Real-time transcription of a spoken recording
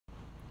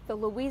The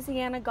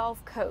Louisiana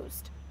Gulf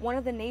Coast, one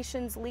of the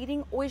nation's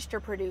leading oyster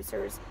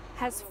producers,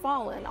 has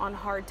fallen on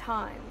hard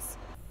times.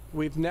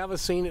 We've never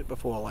seen it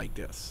before like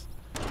this.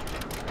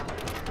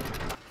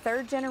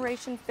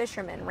 Third-generation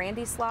fisherman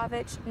Randy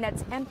Slavich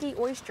nets empty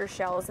oyster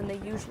shells in the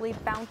usually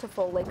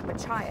bountiful Lake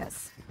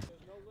Machias.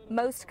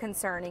 Most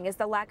concerning is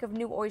the lack of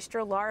new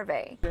oyster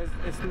larvae.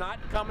 It's not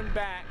coming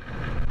back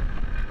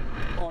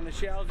on the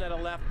shells that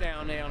are left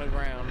down there on the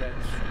ground. That's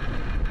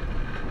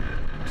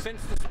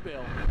since the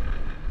spill.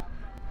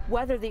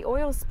 Whether the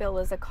oil spill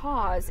is a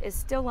cause is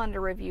still under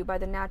review by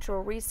the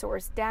Natural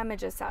Resource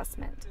Damage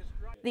Assessment.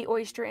 The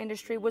oyster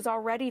industry was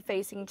already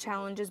facing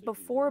challenges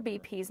before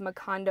BP's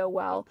MACONDO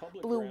well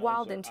blew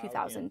wild in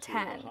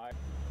 2010.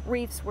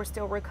 Reefs were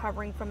still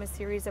recovering from a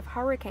series of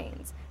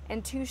hurricanes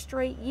and 2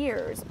 straight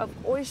years of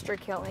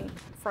oyster-killing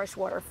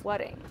freshwater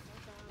flooding.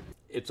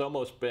 It's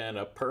almost been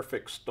a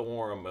perfect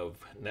storm of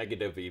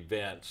negative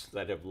events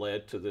that have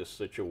led to this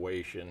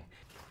situation.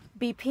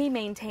 BP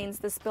maintains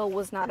the spill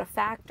was not a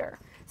factor,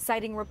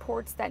 citing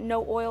reports that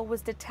no oil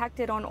was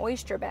detected on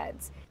oyster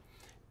beds.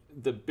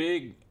 The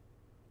big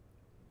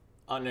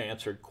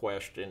unanswered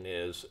question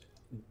is,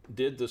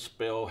 did the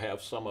spill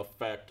have some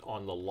effect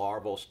on the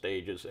larval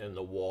stages in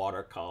the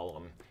water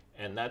column?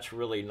 And that's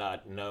really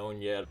not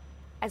known yet.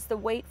 As the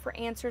wait for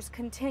answers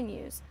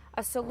continues,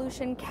 a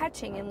solution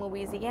catching in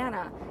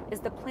Louisiana is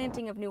the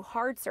planting of new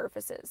hard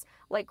surfaces,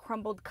 like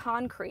crumbled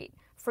concrete,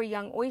 for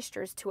young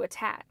oysters to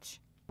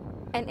attach.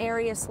 An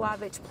area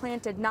Slavich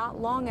planted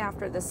not long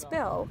after the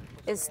spill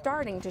is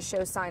starting to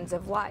show signs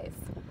of life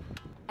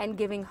and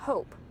giving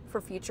hope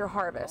for future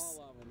harvests.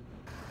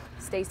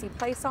 Stacy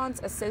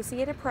Plaisance,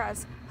 Associated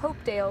Press,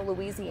 Hopedale,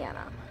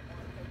 Louisiana.